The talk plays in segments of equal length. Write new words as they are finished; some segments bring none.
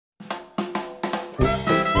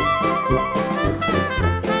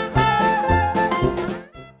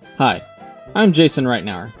Hi, I'm Jason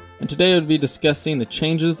Reitnauer, and today we'll be discussing the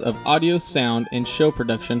changes of audio, sound, and show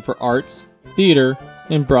production for arts, theater,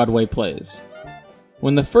 and Broadway plays.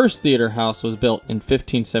 When the first theater house was built in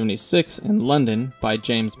 1576 in London by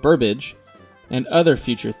James Burbage and other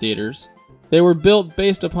future theaters, they were built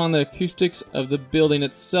based upon the acoustics of the building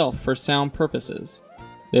itself for sound purposes.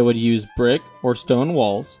 They would use brick or stone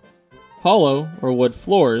walls, hollow or wood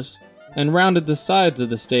floors, and rounded the sides of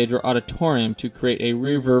the stage or auditorium to create a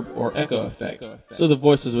reverb or echo effect, so the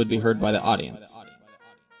voices would be heard by the audience.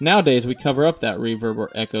 Nowadays, we cover up that reverb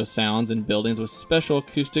or echo sounds in buildings with special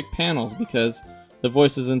acoustic panels because the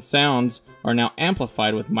voices and sounds are now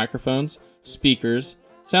amplified with microphones, speakers,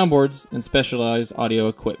 soundboards, and specialized audio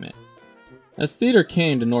equipment. As theater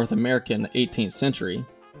came to North America in the 18th century,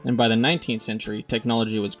 and by the 19th century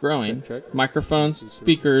technology was growing, microphones,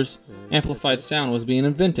 speakers, amplified sound was being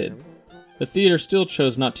invented. The theater still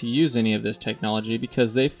chose not to use any of this technology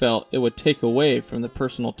because they felt it would take away from the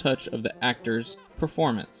personal touch of the actor's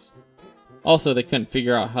performance. Also, they couldn't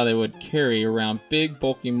figure out how they would carry around big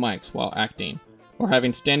bulky mics while acting, or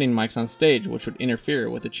having standing mics on stage which would interfere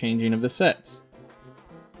with the changing of the sets.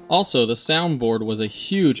 Also, the soundboard was a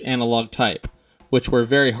huge analog type, which were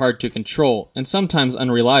very hard to control and sometimes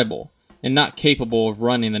unreliable, and not capable of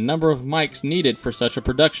running the number of mics needed for such a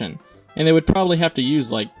production, and they would probably have to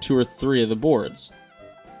use like 2 or 3 of the boards.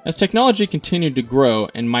 As technology continued to grow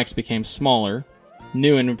and mics became smaller,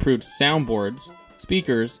 new and improved soundboards,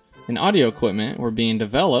 speakers, and audio equipment were being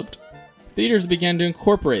developed, theaters began to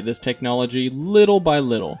incorporate this technology little by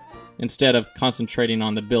little, instead of concentrating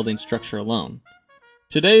on the building structure alone.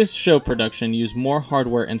 Today's show production uses more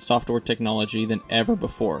hardware and software technology than ever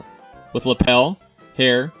before, with lapel,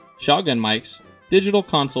 hair, shotgun mics, digital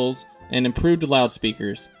consoles, and improved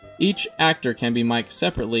loudspeakers. Each actor can be mic'd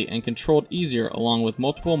separately and controlled easier along with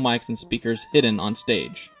multiple mics and speakers hidden on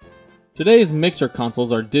stage. Today's mixer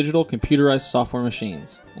consoles are digital computerized software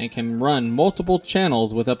machines and can run multiple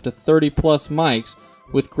channels with up to 30 plus mics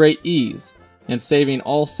with great ease, and saving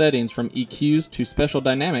all settings from EQs to special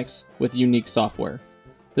dynamics with unique software.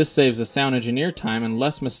 This saves the sound engineer time and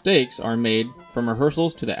less mistakes are made from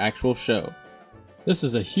rehearsals to the actual show. This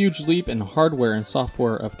is a huge leap in hardware and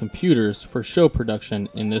software of computers for show production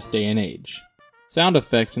in this day and age. Sound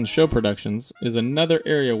effects in show productions is another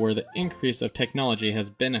area where the increase of technology has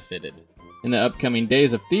benefited. In the upcoming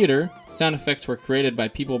days of theater, sound effects were created by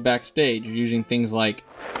people backstage using things like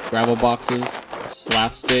gravel boxes,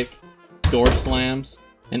 slapstick, door slams,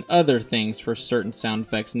 and other things for certain sound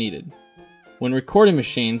effects needed. When recording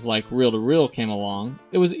machines like reel-to-reel came along,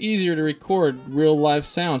 it was easier to record real live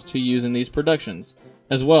sounds to use in these productions,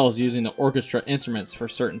 as well as using the orchestra instruments for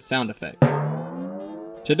certain sound effects.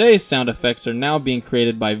 Today's sound effects are now being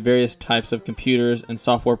created by various types of computers and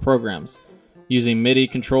software programs. Using MIDI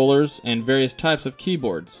controllers and various types of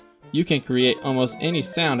keyboards, you can create almost any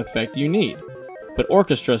sound effect you need. But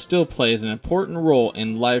orchestra still plays an important role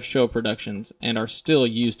in live show productions and are still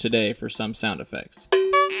used today for some sound effects.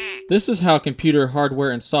 This is how computer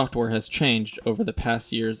hardware and software has changed over the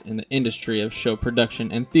past years in the industry of show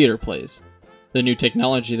production and theater plays. The new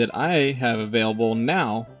technology that I have available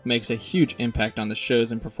now makes a huge impact on the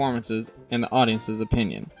shows and performances and the audience's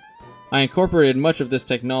opinion. I incorporated much of this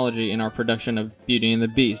technology in our production of Beauty and the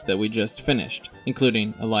Beast that we just finished,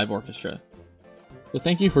 including a live orchestra. So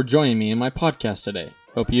thank you for joining me in my podcast today.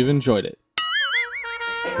 Hope you've enjoyed it.